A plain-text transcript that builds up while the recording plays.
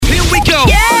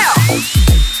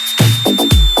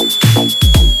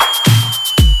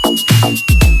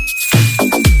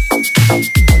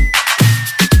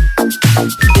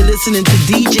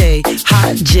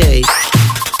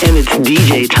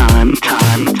DJ time,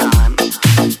 time, time.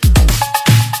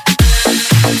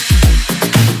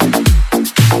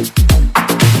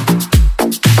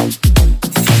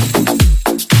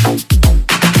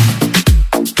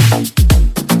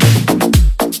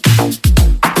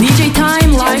 DJ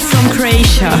time live from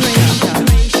Croatia.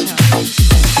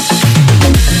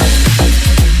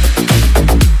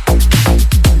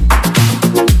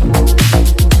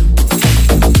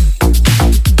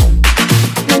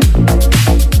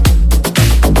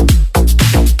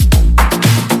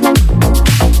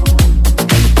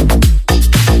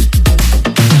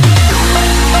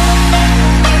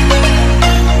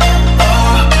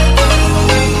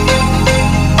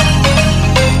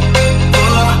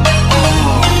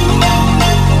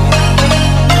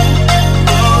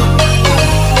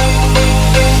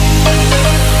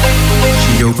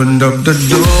 Opened up the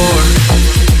door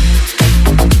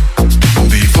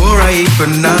before I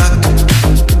even knocked.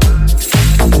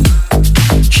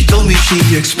 She told me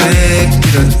she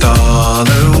expected $1,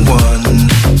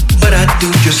 but I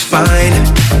do just fine.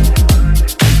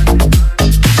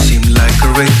 Seemed like a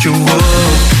ritual.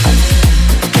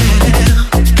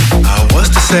 I was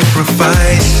the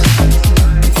sacrifice.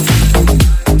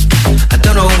 I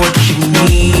don't know what she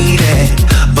needed,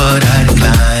 but I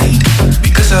declined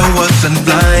because I wasn't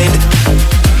blind.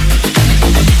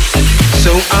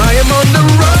 So I am on the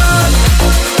run,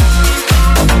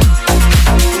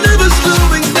 never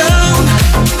slowing down,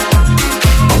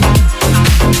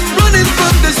 running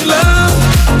from this love,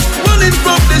 running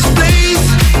from this place,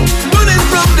 running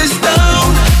from this town.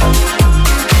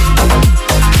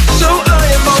 So I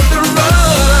am on the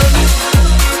run,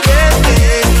 yeah,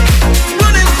 yeah.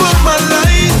 Running for my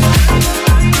life,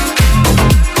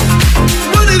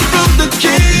 running from the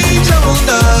cage I will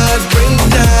not break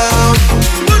down,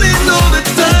 running all the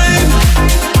time.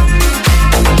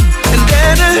 And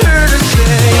then I heard her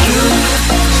say, you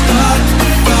start the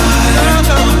fire,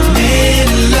 in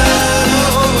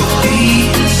love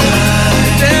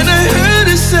inside. Then I heard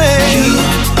her say, you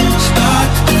start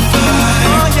the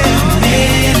fire,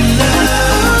 in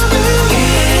love,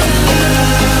 in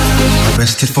love. I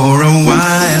rested for a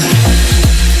while,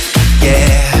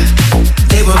 yeah.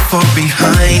 They were far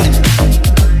behind.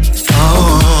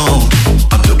 Oh,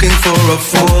 I'm looking for a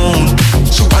phone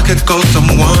so I could call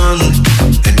someone,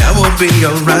 and I would be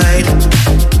alright.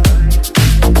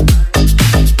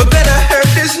 But then I heard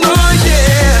this noise,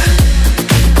 yeah.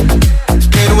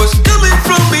 It was coming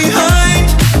from behind,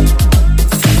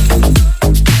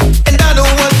 and I know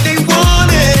what they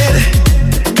wanted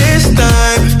this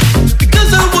time,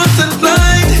 because I wasn't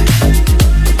blind.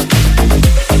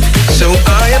 So I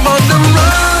am on the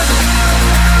run,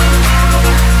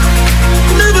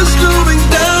 never slowing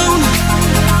down,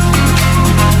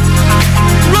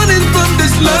 running from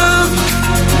this love,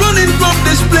 running from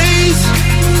this place,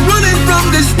 running from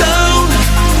this town.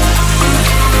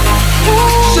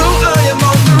 So I am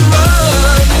on the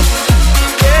run,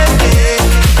 yeah, yeah.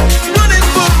 Running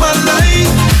for my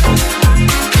life,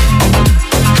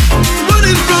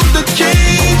 running from the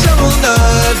cage I will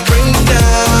not break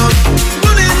down,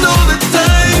 running all the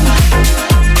time.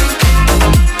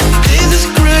 This is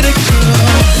critical.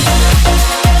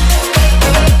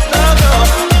 No, no.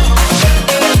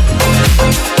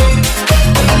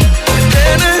 And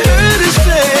then I heard her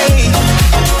say,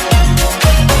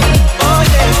 oh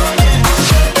yeah.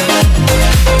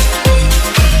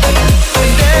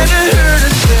 And then I heard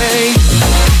her say,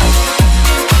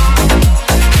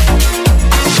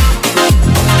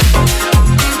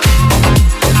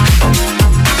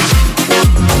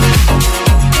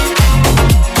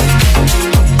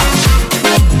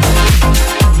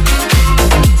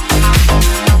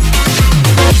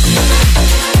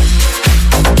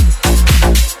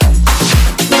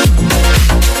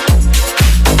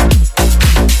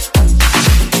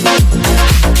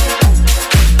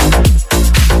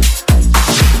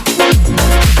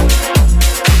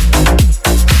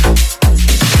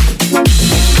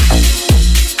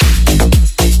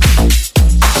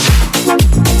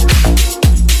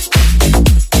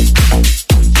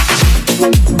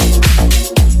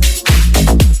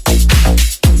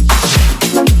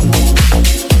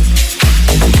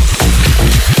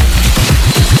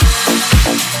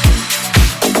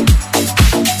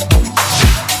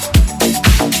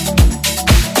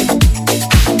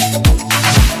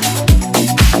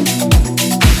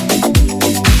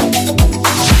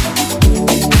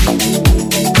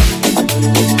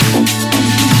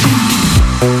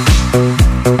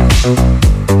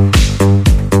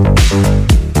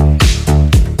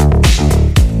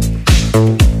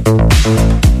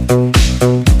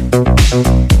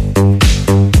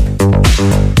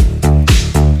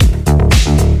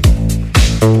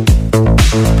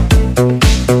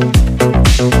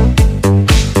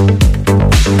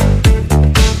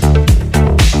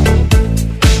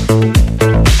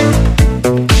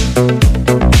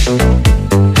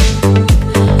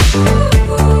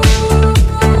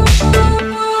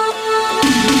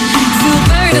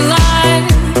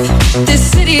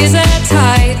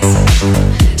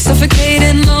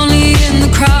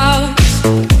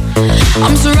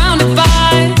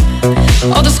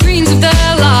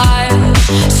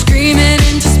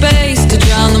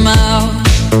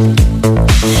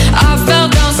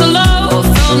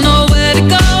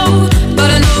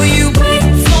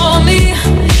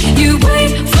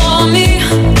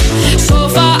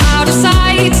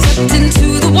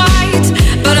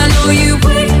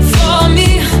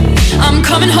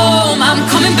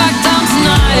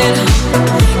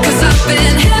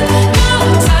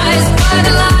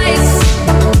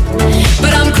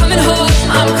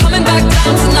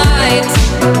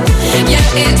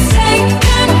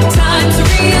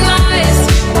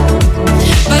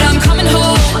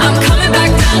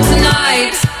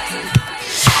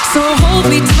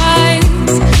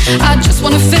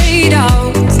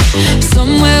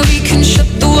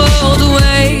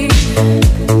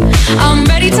 I'm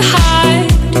ready to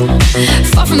hide,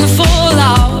 far from the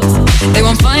fallout. They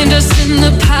won't find us in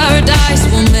the paradise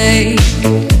we'll make.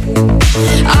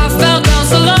 I fell down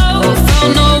so low,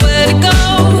 felt nowhere to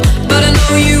go, but I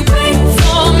know you wait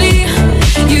for me,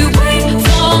 you wait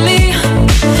for me.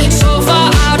 So far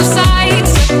out of sight,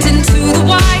 slipped into the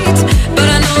white, but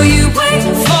I know you wait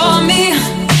for me.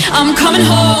 I'm coming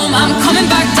home, I'm coming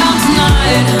back down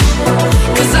tonight,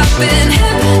 'cause I've been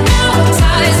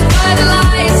hypnotized by the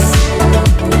lights.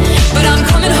 But I'm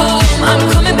coming home, I'm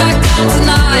coming back down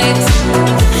tonight.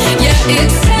 Yeah,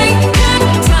 it's taken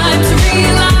time to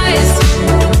realize,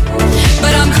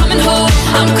 but I'm coming home,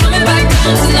 I'm coming back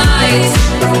down tonight.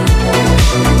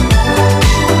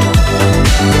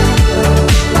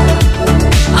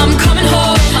 I'm coming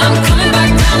home, I'm coming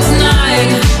back down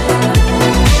tonight.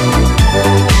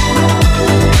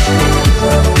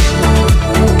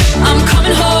 I'm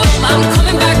coming home, I'm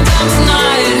coming back down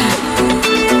tonight.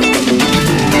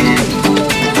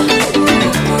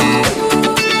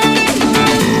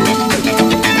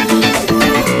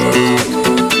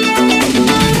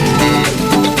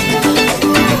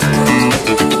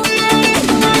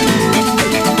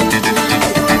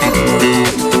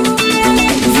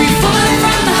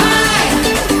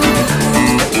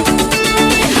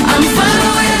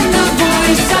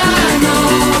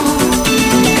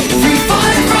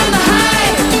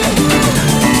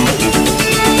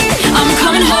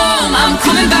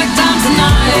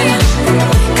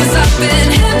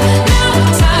 Been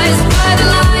hypnotized by the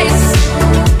lights,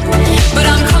 but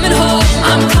I'm coming home,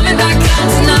 I'm coming back down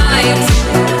tonight.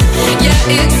 Yeah,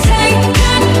 it's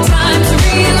taken time to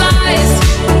realize,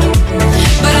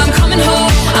 but I'm coming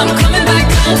home, I'm coming back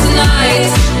down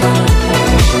tonight.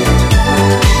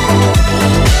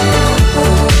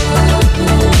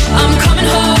 I'm coming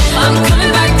home, I'm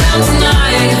coming back down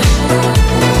tonight.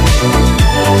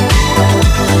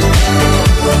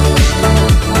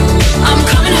 I'm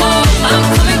coming home, I'm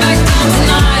coming back down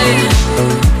tonight.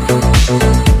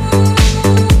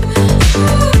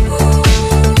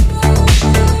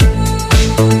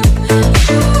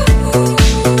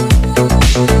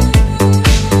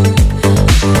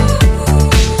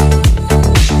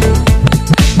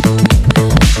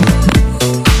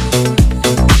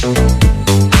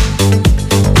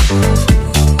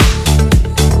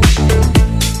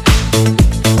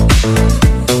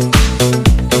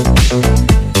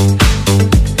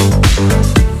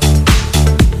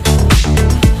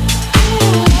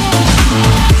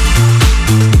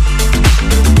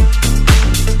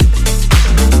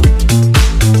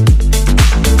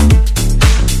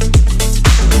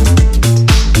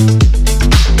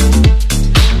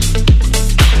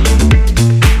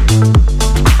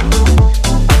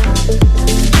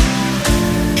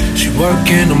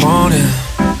 In the morning,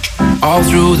 all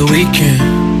through the weekend,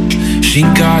 she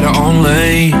got her own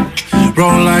lane,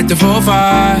 roll like the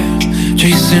 4-5,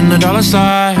 chasing the dollar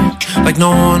side, like no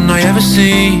one I ever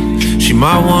see. She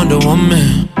my Wonder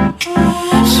Woman,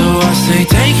 so I say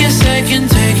take it second,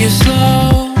 take it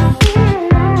slow,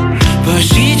 but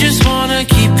she just wanna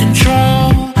keep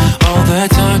control all the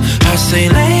time. I say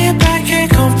lay it back and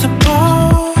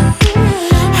comfortable,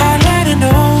 I let her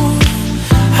know,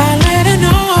 I let her know.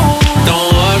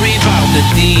 Don't worry about the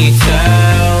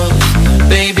details,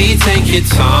 baby, take your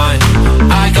time.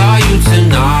 I got you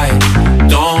tonight.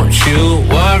 Don't you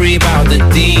worry about the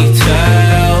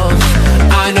details.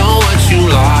 I know what you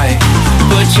like.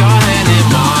 Put your hand in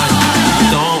mine.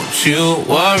 Don't you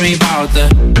worry about the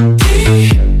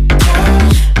details.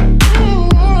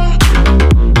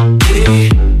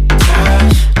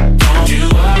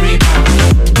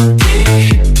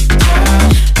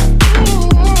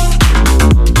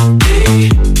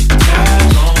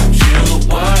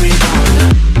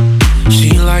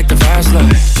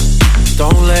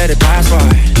 Don't let it pass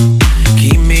by.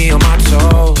 Keep me on my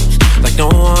toes, like no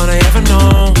one I ever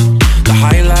known. The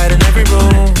highlight in every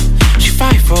room. She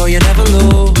fight for you, never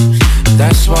lose.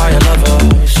 That's why I love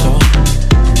her so.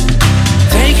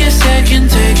 Take it second,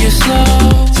 take it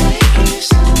slow,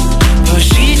 but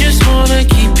she just wanna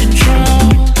keep control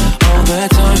all the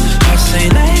time. I say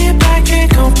lay it back and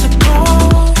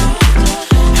comfortable.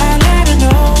 I let her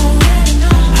know,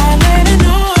 I let her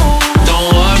know. Don't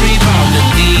worry about the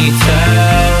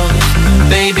details,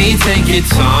 baby, take your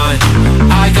time.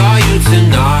 I got you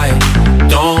tonight.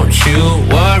 Don't you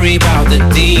worry about the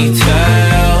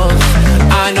details.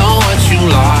 I know what you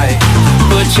like.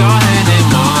 Put your hand in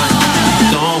mine.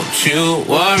 Don't you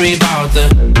worry about the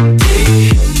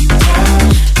details.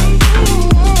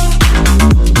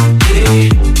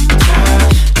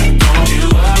 Don't you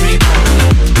worry about the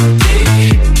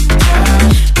details.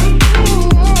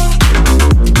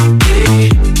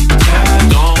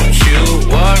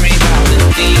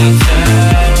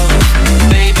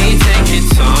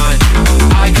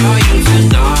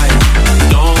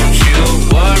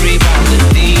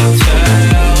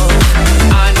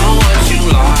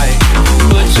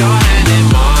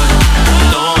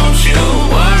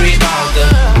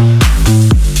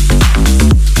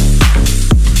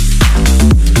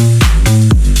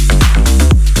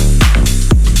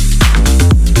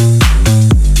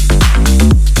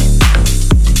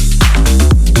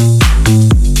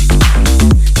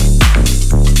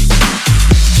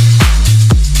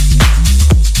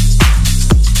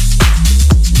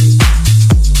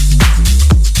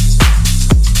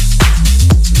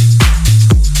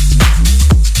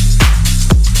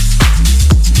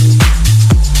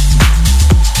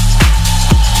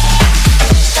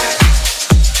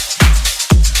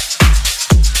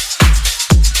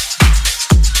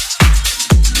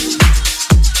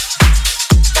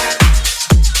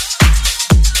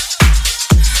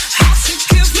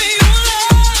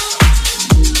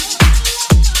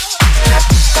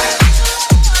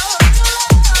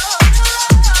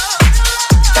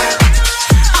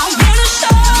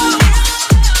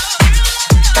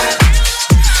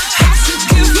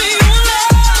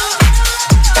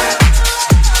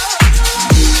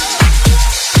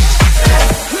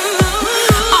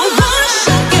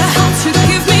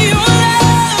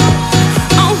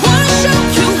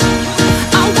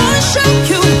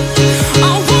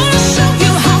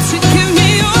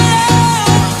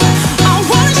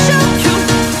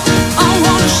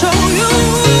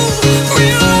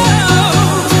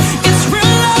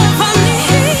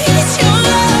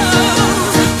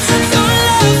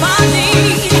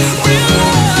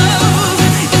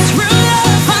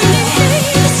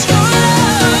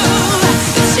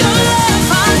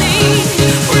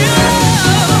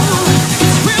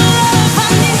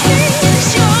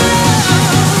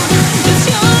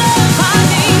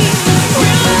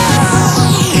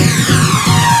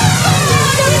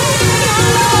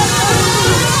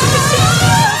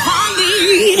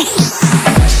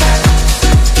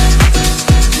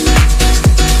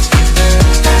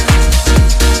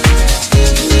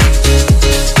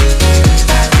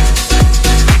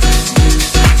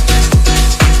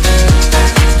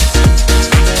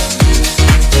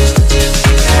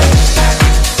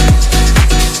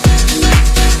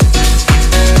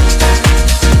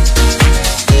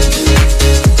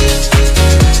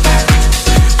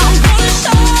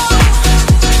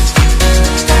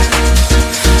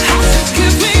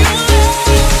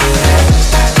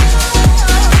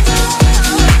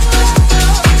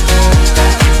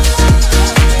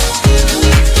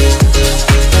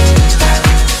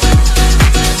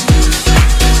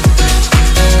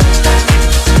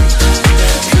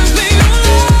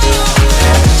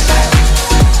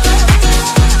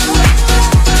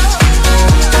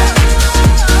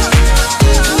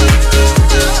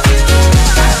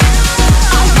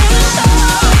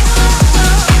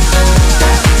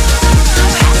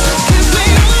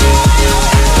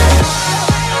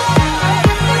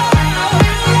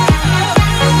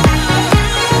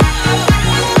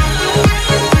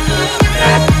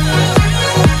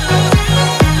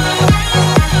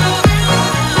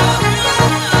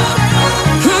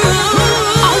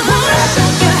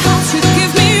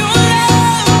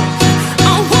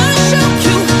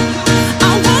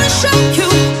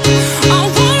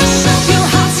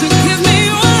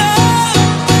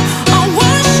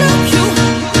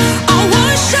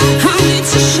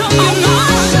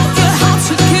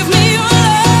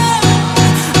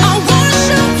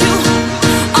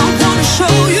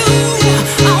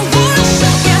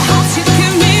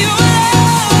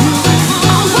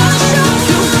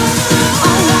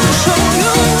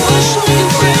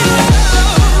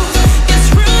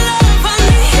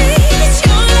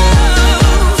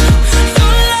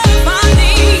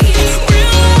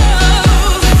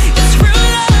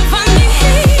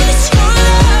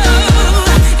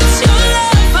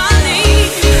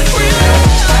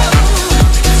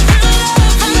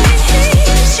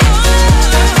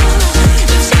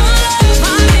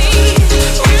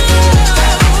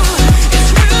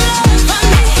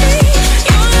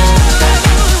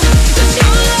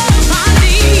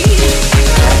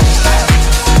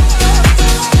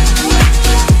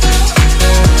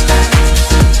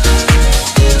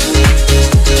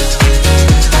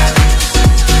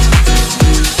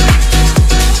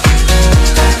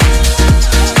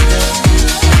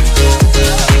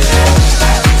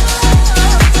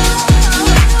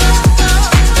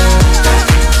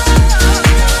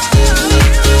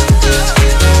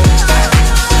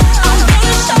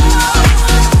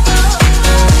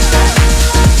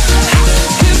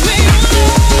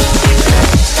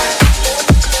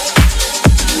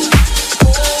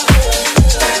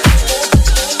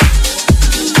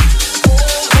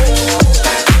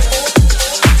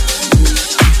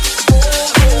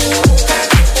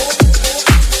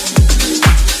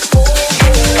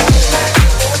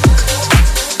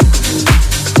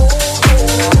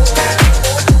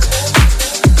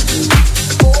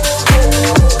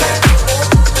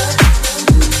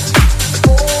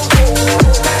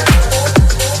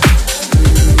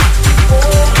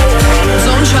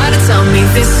 tell me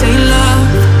this ain't love.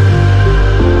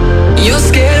 You're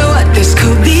scared of what this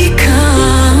could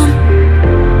become.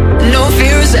 No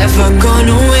fear is ever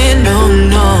gonna win, no,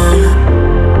 no.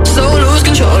 So lose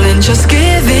control and just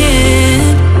give in.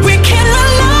 We can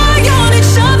rely on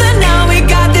each other now. We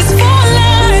got this for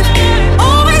life.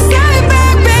 Always got it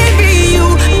back, baby. You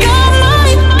got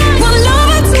mine. One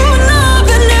lover to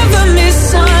another, never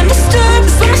misunderstood.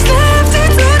 So much left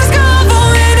here to discover,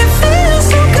 and it feels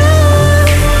so good.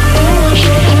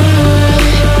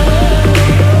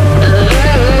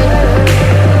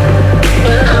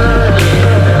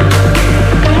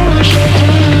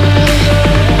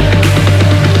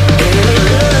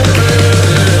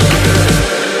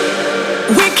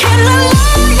 We can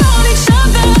rely on each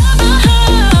other.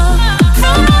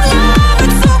 From one lover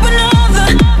to another.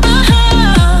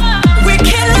 We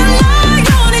can rely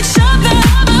on each other.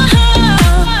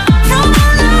 From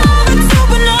one lover to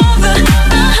another.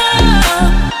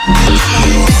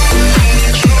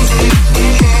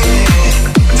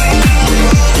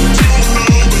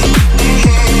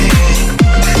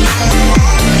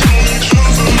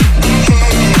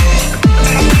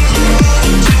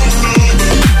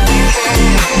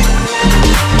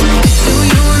 Do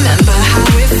you remember how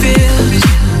it feels?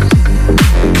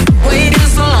 Waiting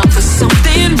so long for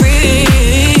something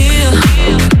real.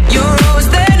 You're always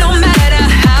there no matter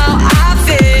how I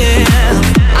feel.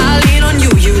 I lean on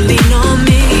you, you lean on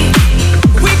me.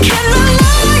 We can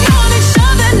rely on each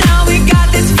other now. We got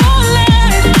this for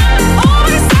life.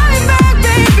 Always got it back,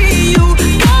 baby. You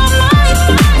got mine.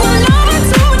 One lover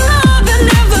to another,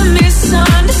 never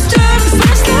misunderstood. So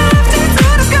much left here to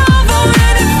discover,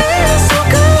 and it feels so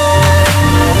good.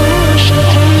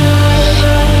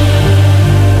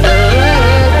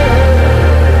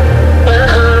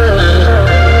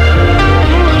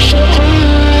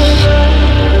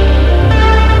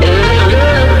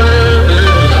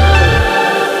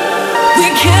 We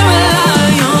can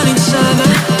rely on each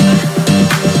other.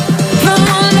 From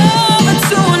one lover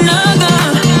to another.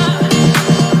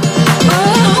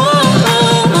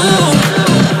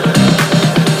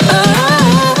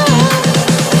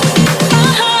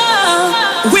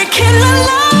 We can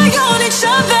rely on each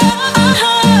other.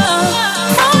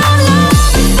 From one lover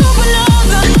to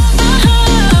another.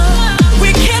 We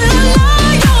can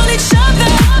rely on each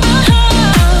other.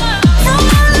 From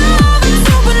one lover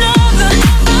to another.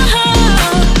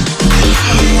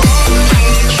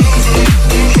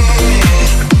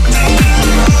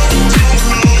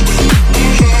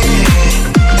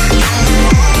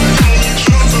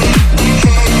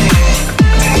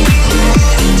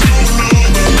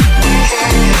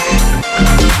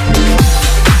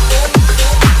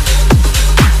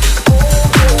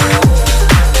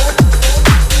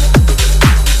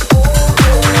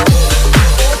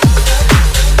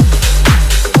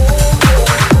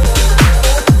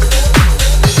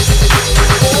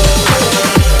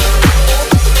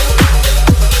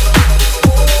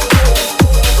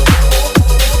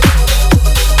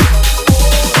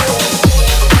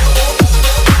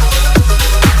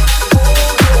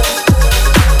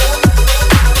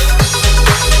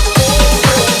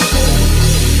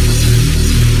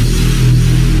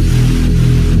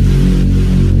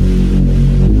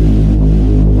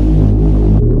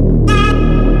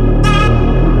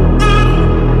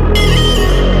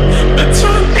 The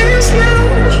time is now.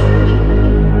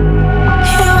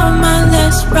 You're my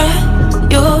last breath.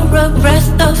 You're a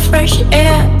breath of fresh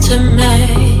air to me.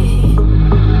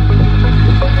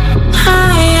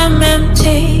 I am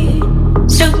empty,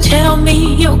 so tell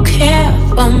me you care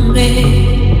for me.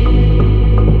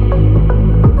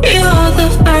 You're the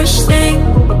first thing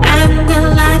and the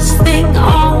last thing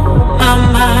on my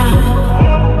mind.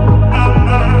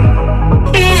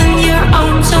 In your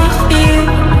arms I feel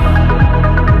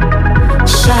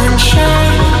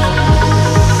sunshine.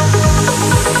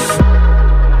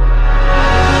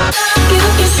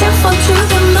 Give yourself onto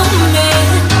the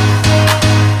moment.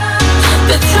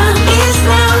 The time is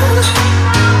now.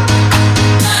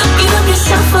 Give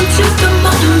yourself onto the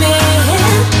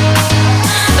moment.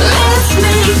 Let's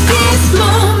make this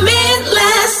moment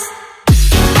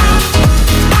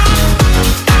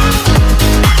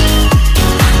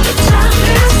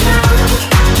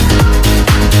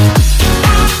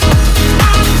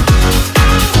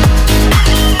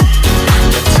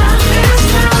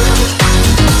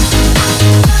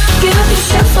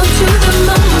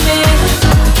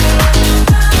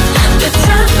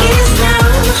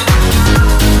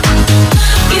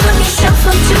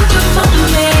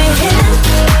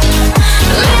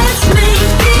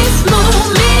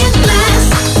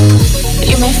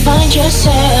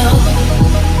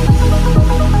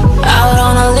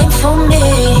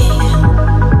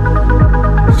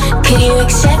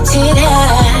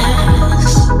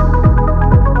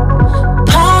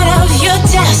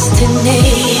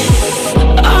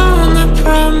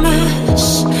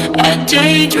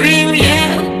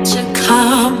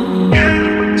come.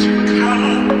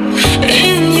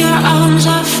 In your arms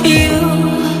I feel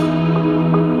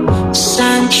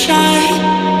sunshine.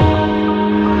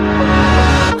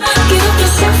 Give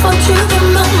yourself onto the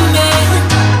moment.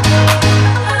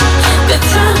 The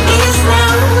time is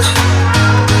now.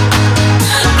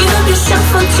 Give yourself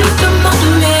onto the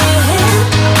moment.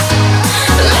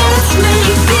 Let's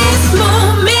make this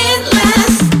moment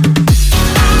last.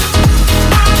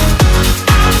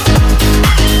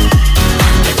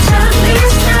 The time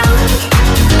is now.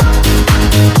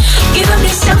 Give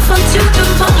yourself onto the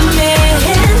moment.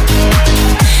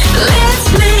 Let's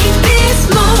make this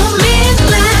moment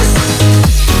last.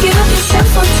 Give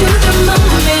yourself onto the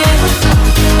moment.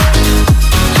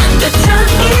 The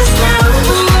time is now.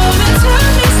 The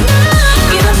time is now.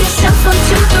 Give yourself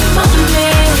onto the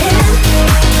moment.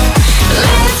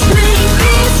 Let's make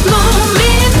this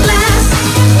moment last.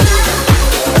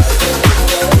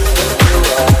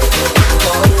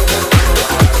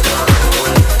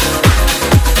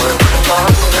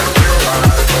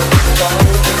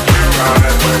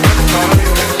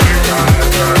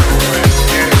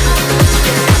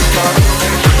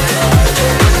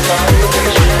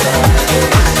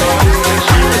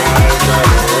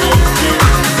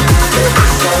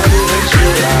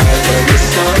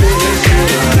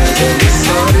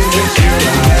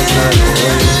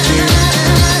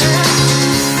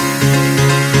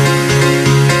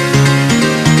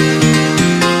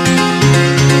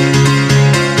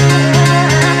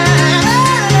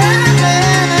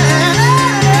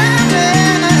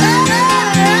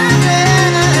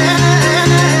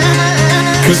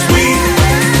 Cause we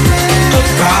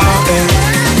about it.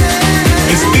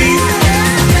 It's deep,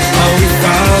 how we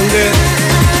found it.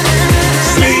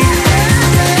 Sleep,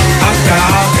 I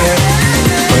doubt it.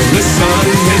 When the sun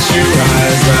hits you,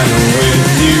 rise right with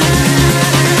you.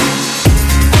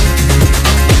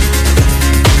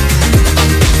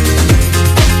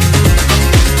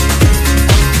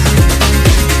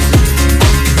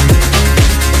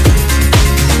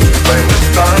 When the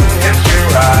sun hits you,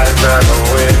 rise right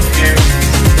with you.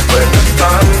 When the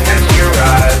sun hits you,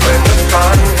 rise. When the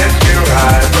sun hits you,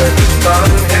 rise. When the sun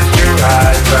hits you,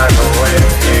 rise, I'm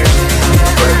with you.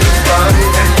 When the sun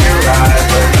hits you, rise.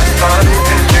 When the sun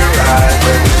hits you, rise.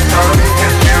 When the sun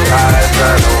hits you, rise,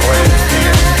 I'm with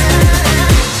you.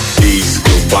 These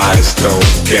goodbyes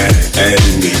don't get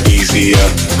any easier.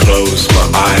 Close my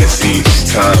eyes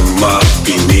each time I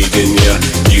be needing ya.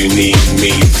 You need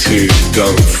me too,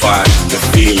 don't fight the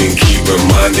feeling. Keep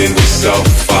reminding yourself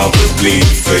I will bleed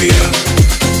for ya.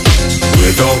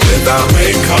 With or without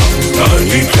makeup, the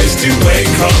only place to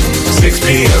wake up. 6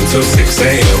 p.m. till 6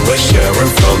 a.m. we're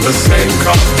sharing from the same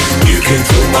cup. You can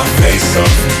do my face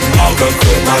up, I'll go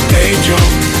quit my day job.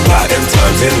 Like them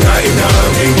times in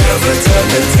 99, we never turn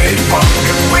the tape off.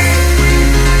 Cause we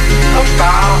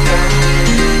about it.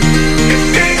 It's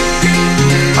deep,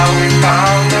 how we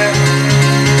found it.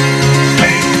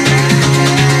 Sleep,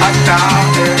 I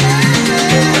doubt it.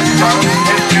 When the sun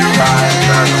hits you, rise,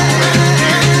 I'm with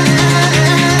you.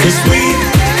 Cause we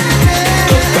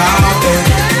about it.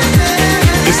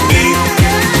 It's deep,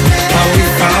 how we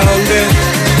found it.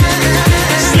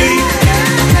 Sleep,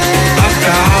 I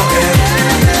doubt it.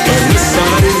 When the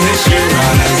sun hits you,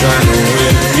 rise, I'm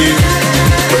with you.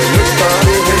 When the sun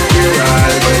hits you,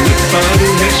 rise. When the sun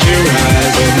hits you,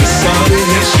 rise. When the sun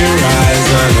hits you, rise,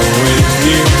 I'm with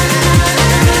you.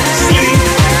 Sleep,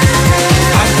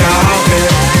 I doubt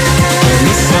it. When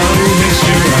the sun hits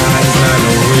you, rise, I'm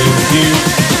with you.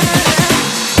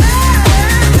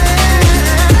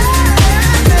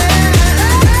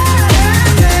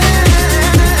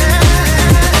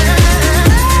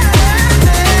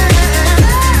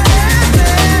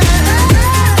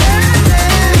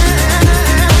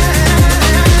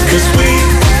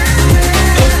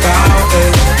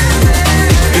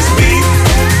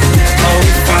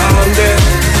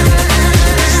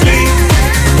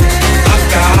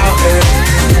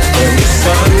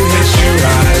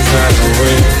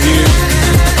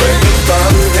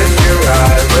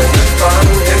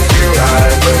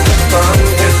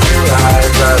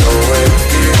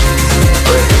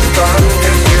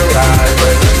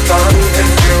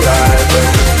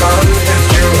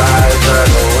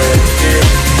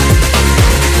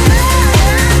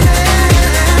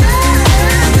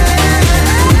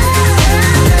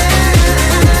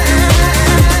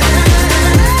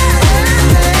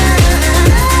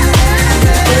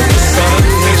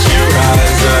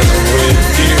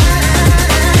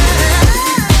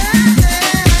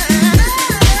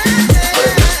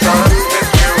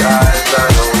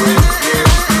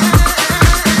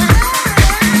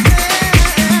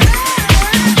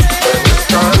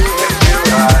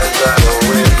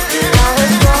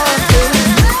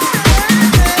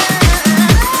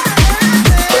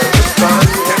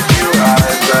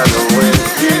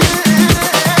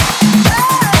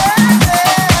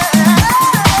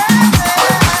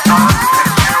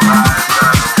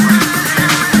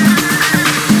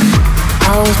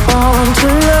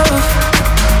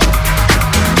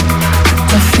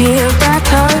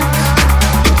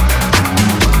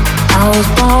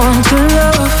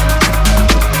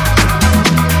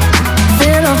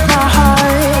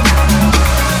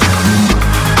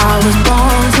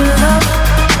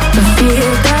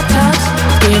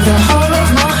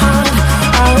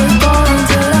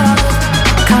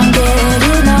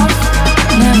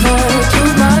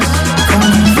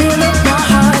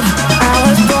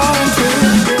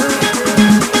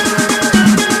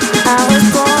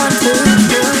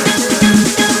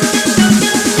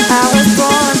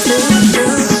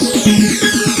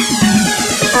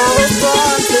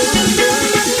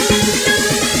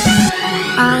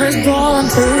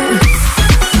 I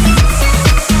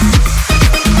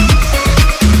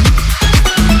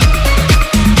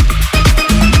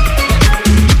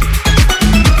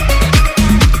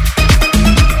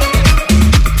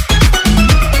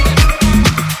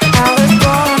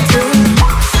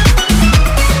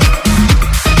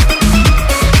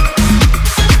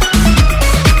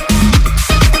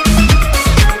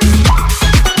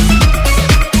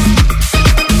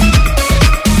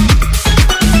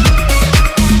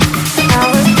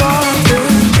was born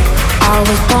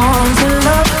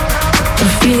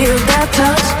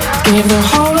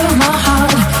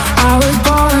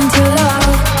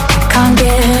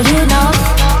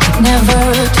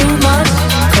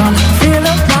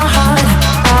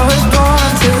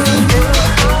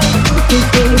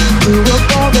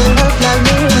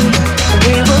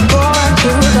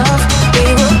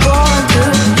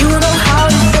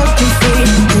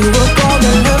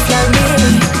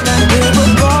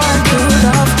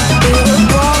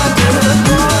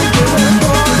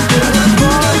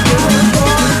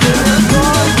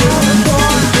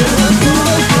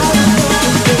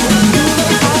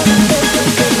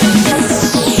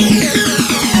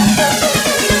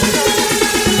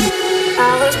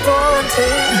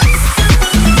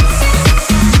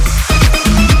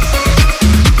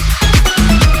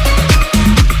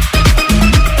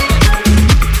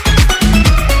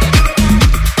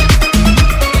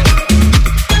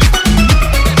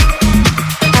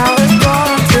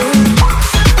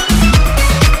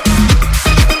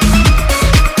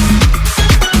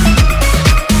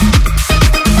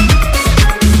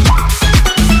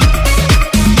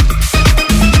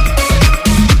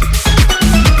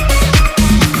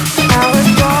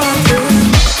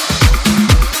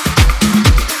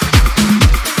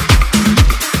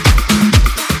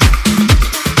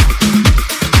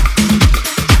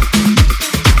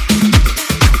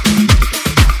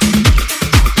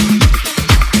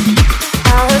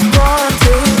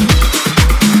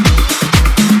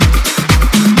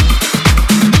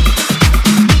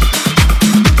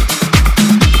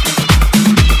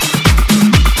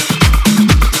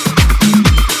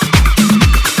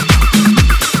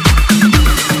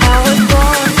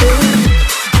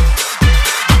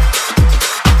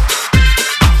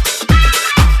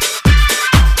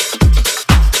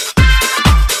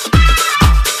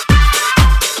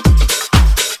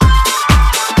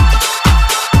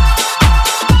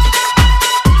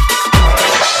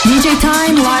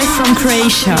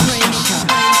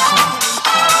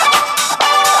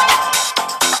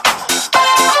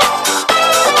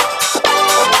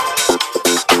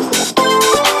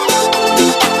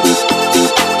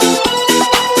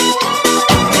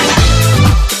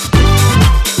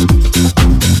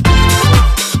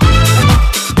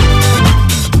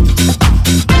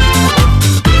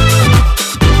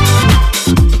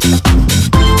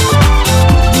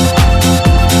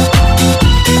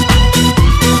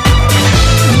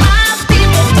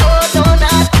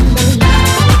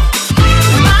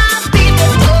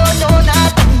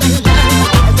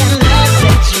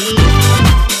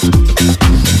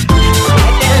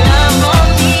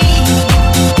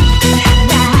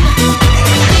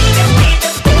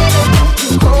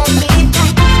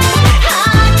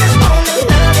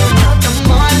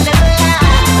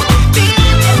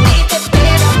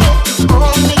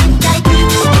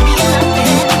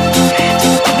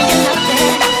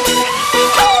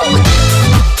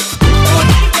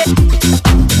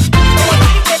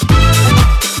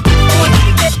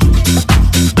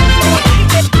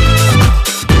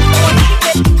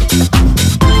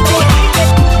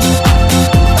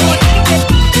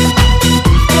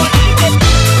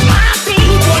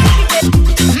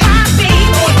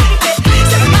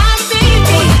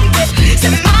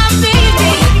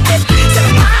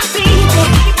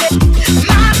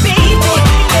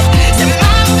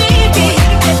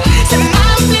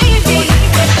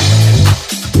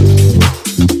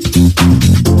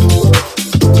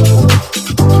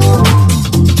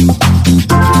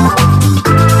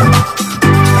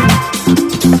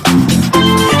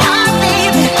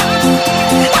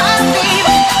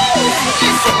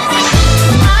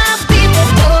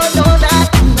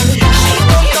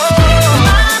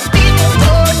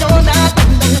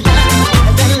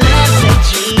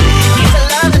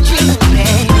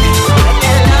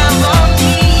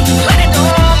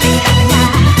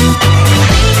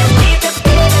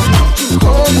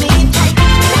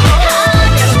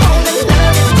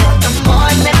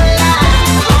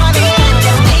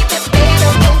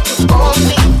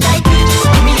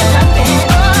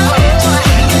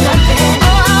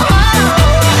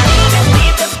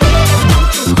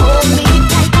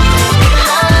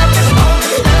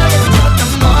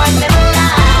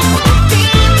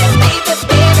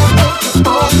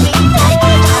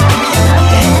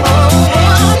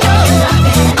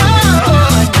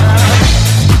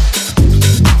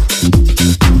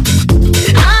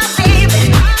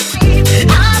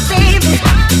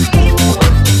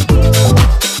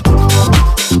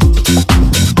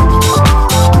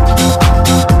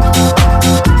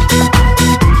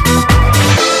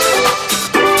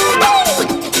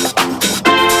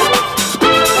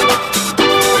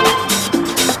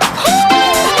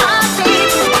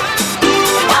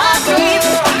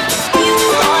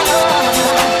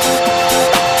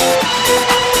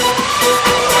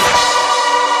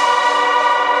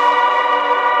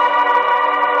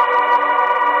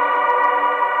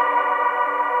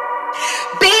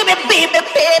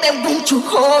you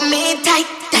hold me tight?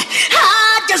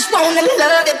 I just wanna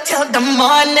love you till the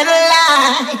morning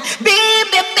light.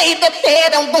 Baby, baby,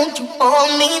 baby, won't you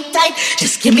hold me tight?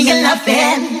 Just give me your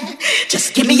lovin',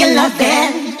 just give me your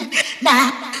lovin'.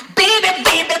 Now, baby,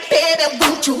 baby, baby,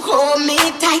 won't you hold me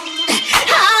tight?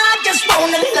 I just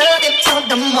wanna love you till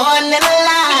the morning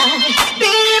light.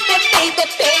 Baby, baby,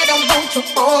 baby, won't you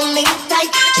hold me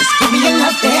tight? Just give me your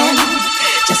lovin',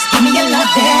 just give me your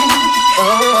lovin'. Oh,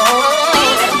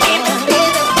 baby, baby,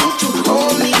 baby, won't you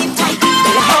hold me tight?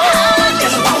 I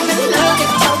just wanna love you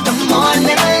till the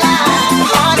morning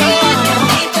light.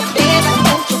 Baby, baby,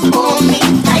 won't you hold me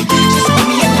tight? Just give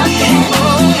me your lovin',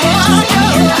 just give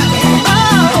me your lovin'.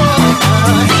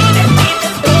 Baby, baby,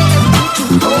 baby, won't you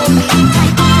hold me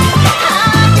tight?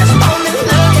 I just wanna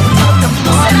love you till the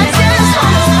morning light. Just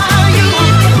wanna love you,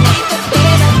 baby,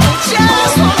 baby,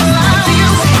 just wanna love you.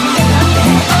 Just give me your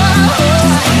lovin',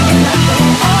 just give me your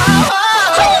lovin'.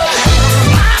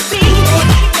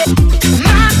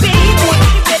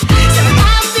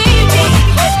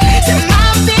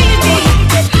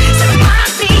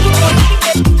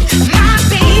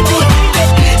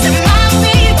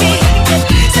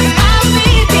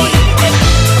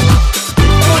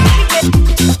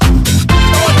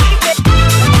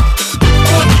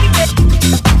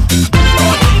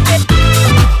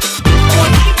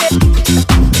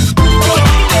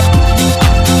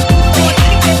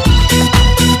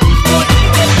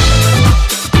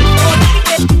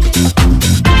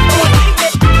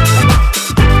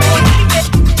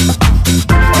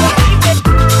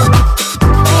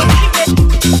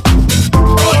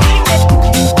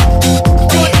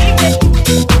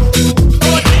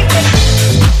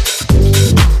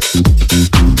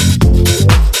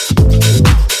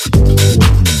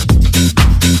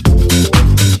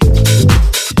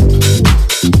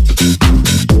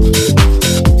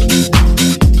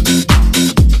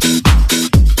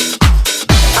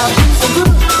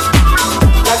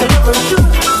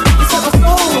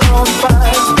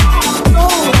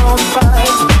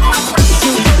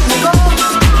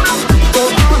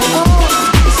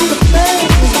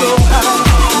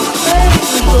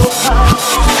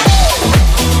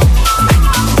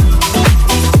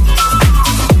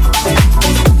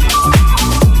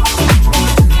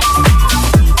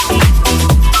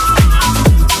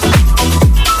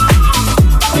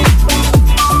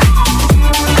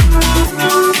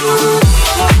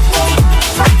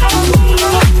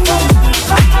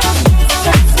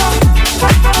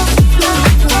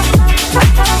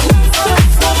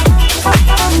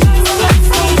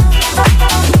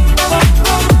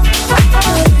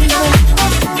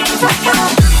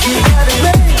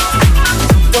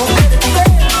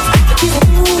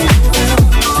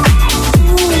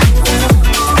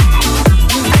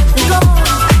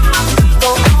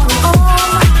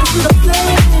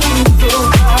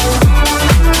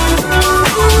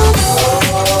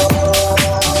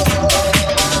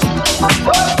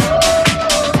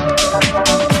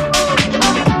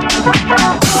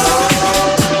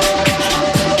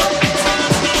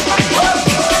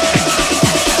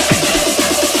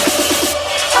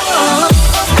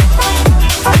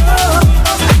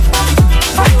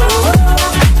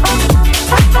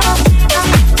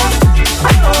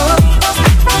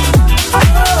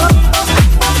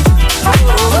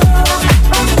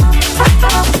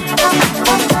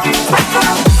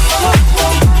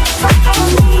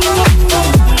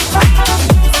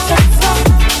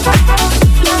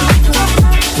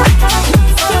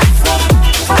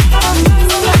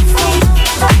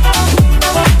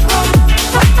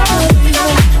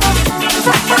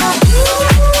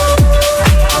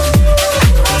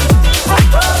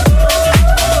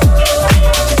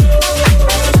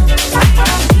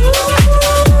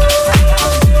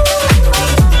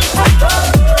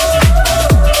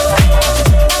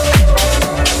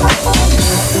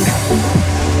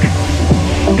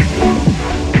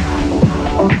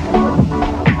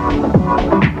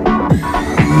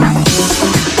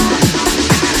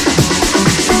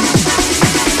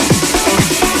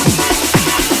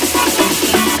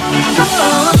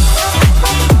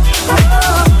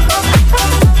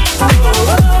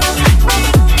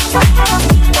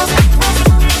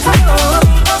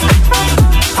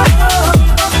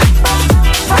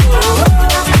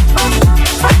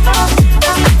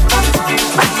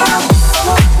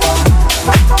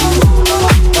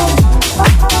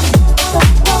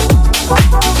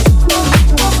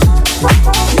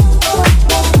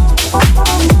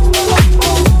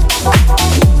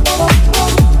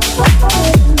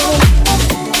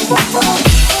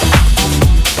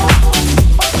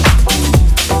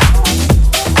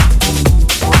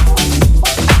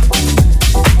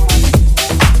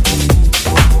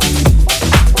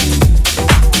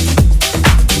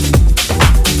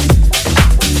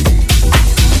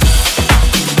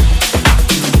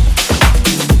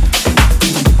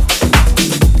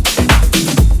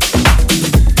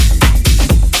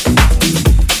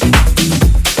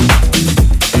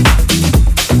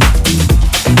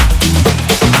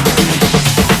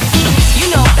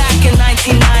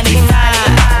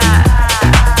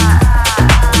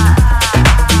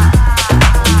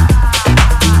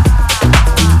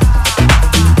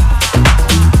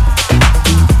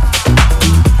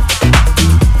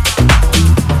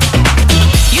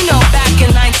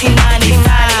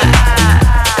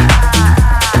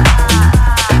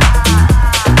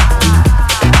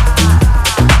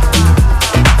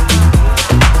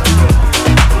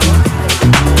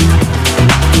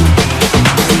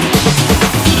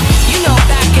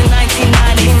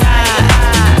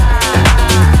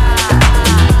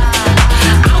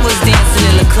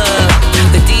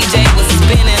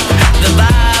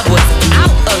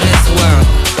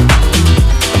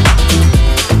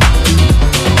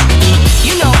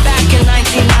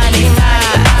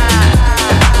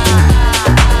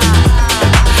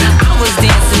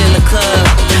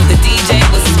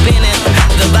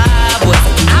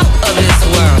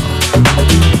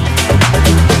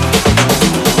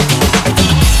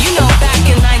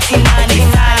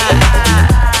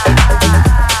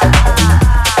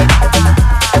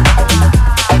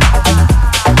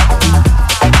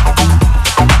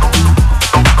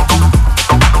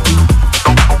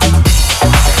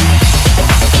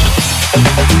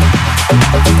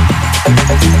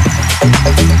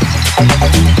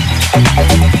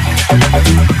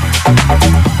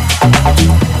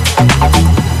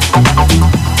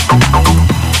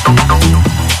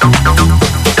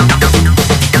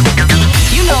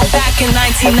 back in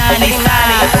 1995.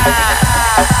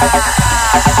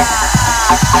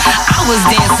 I was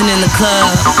dancing in the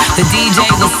club, the DJ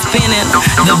was spinning,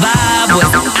 the vibe was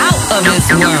out of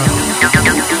this world.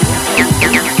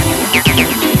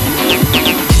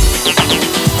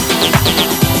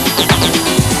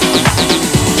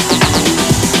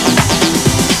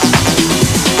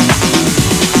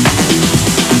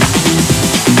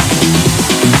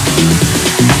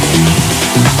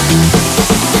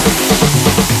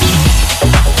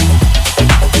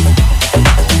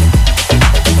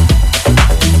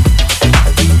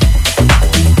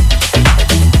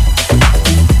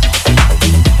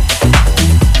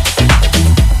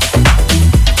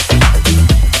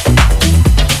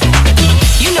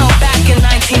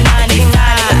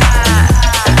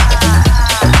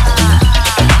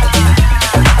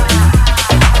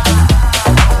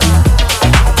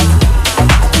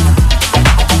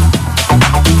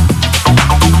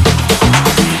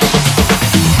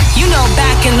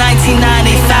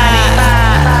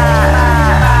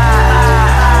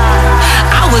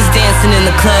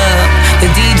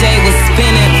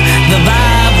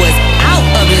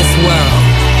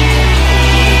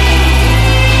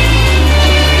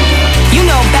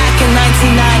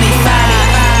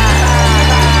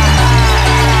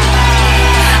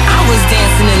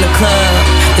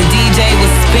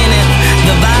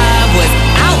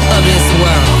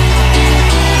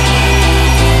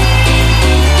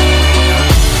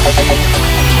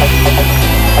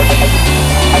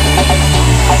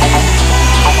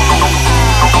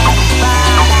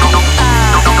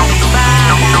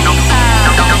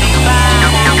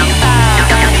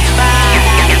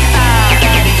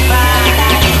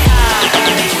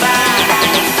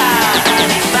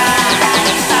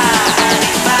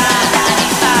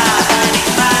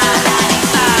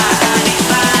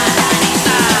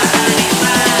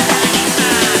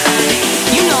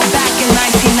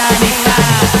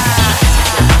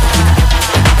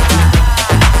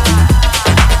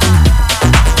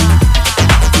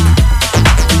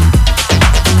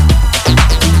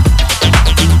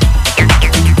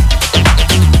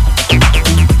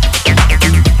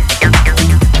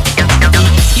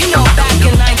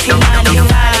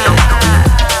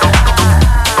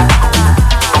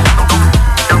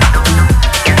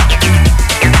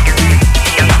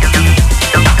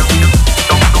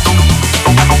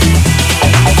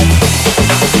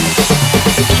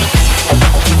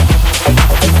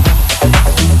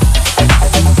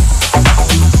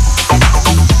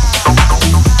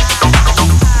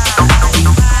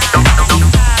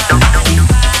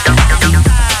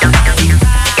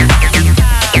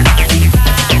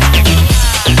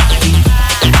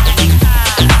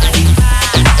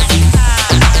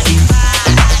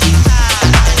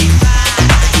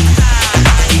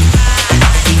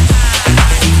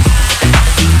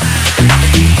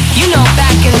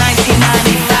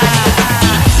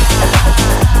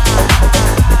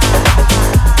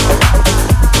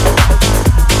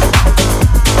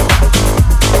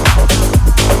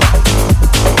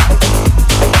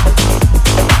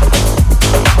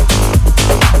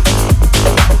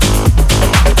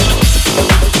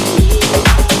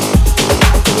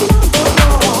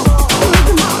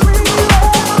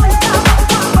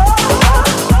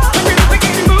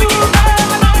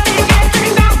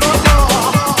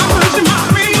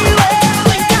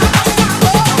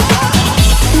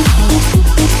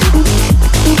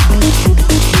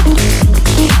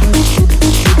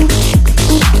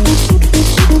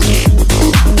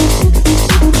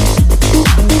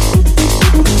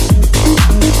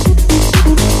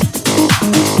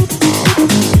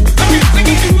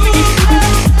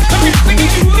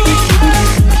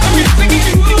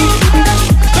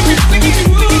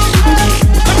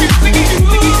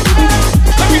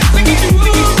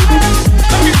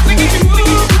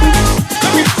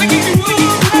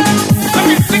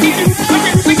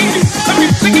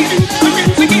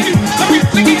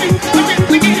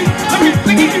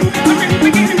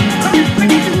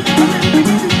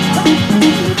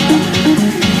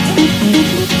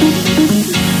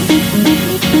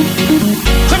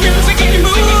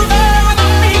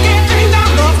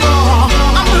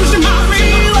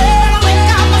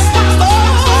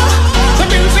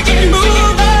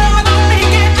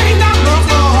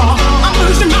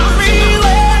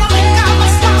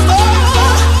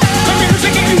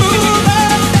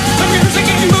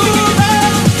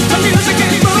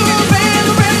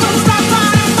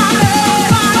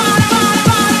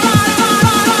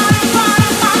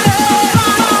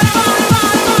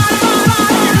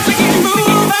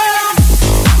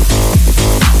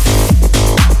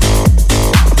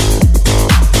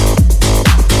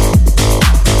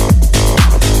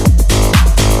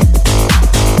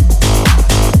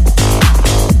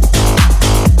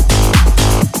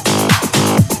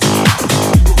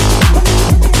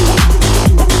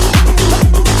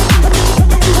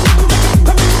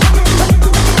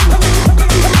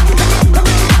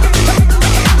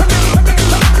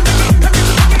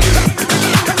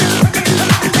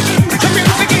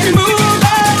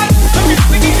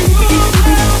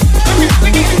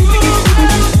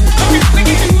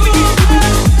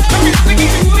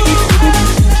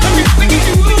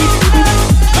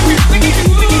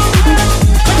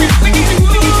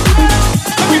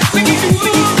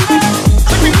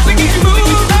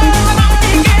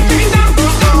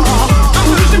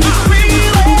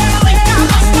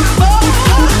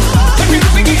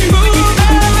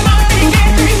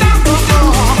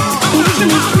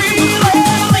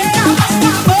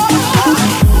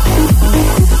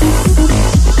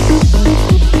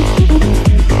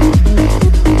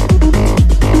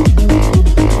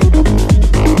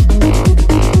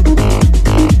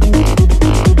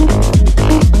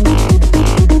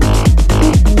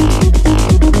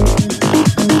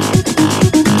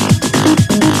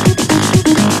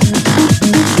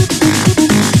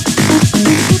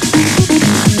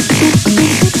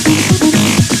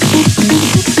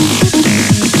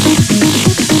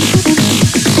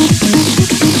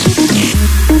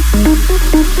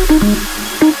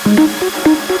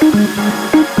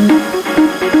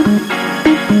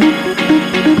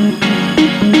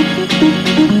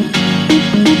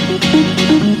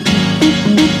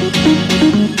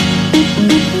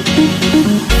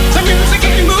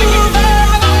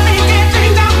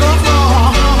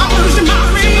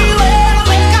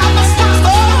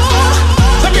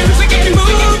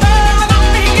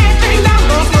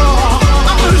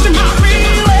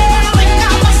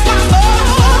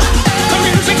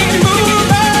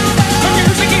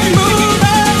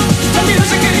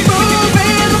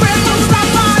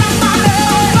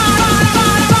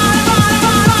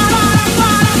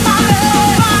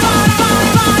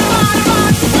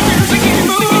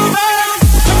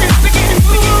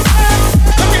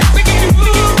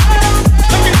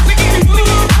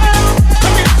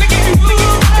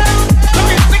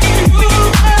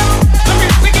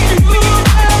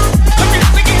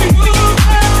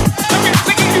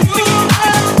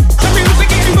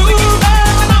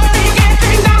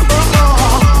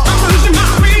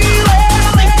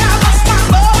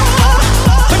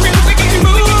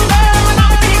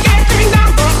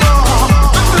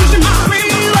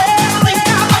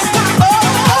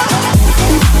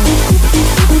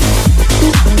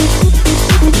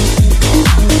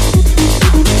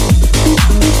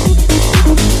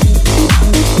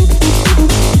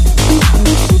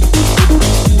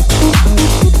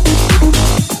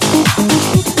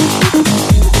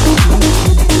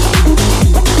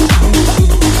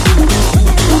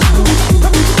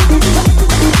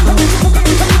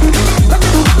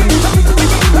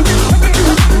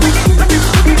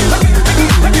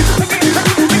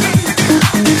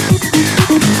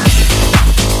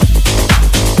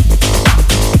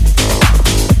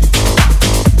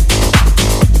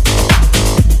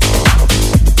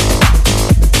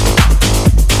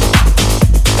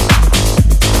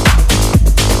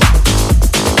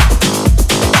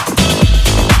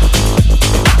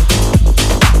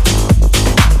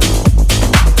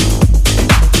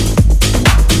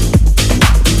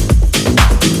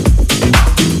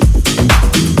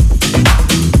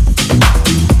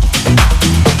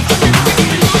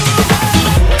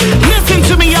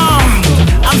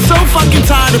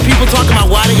 tired of people talking about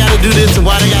why they gotta do this and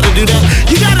why they gotta do that.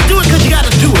 You gotta do it because you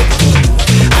gotta do it.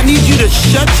 I need you to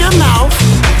shut your mouth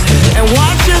and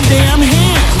wash your damn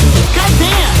hands.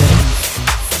 Goddamn.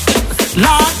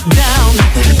 Lockdown.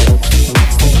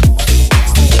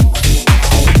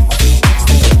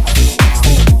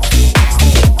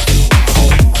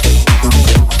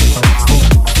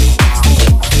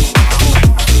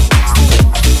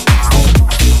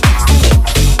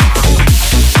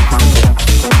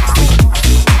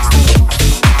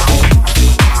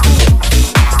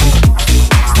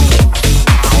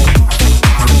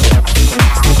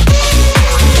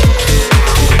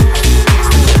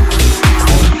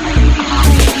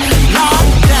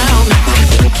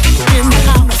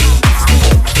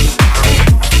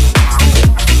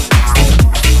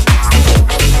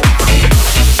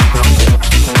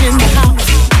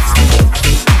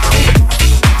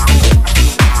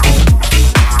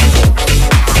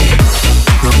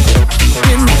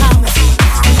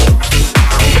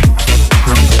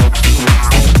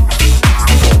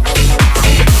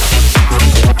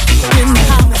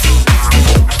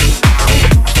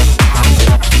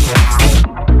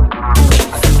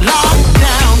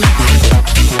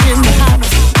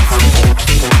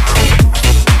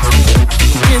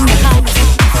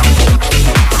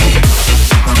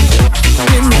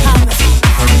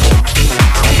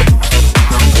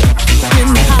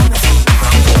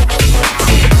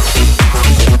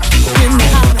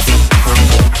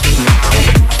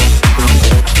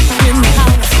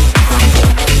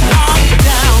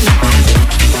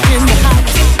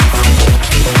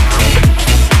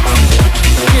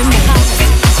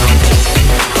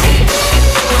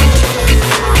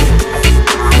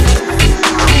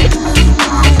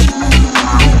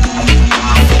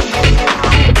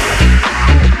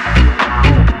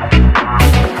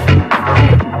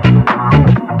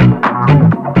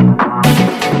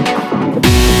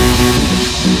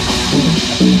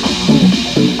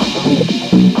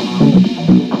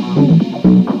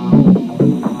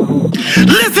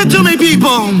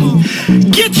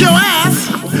 Get your ass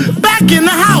back in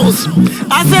the house.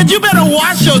 I said you better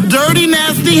wash your dirty,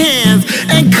 nasty hands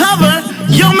and cover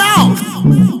your mouth.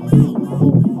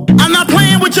 I'm not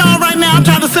playing with y'all right now. I'm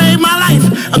trying to save my life.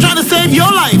 I'm trying to save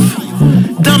your life.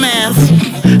 Dumbass.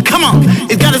 Come on.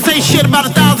 It's gotta say shit about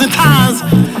 1,000 times.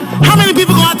 How many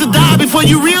people gonna have to die before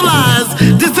you realize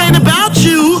this ain't about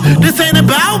you, this ain't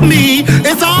about me,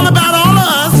 it's all about all of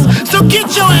us. So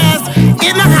get your ass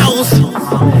in the house,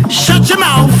 shut your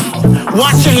mouth,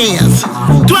 wash your hands.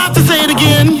 Do I have to say it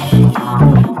again?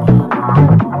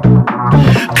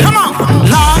 Come on,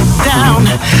 lock down,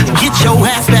 get your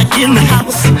ass back in the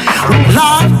house.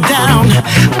 Lock down,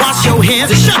 wash your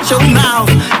hands and shut your mouth.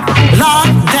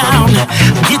 Lock down,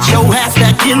 get your ass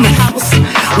back in the house.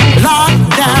 Lock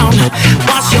down,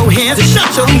 wash your hands and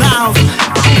shut your mouth.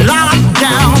 Lock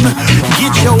down,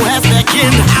 get your ass back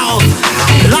in the house.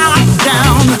 Lock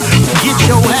down, get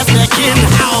your ass back in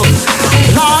the house.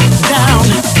 Lock down,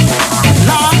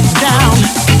 lock down,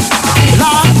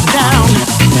 lock down,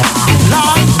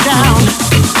 lock down,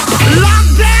 lock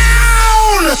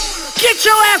down. Get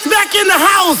your ass back in the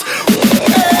house.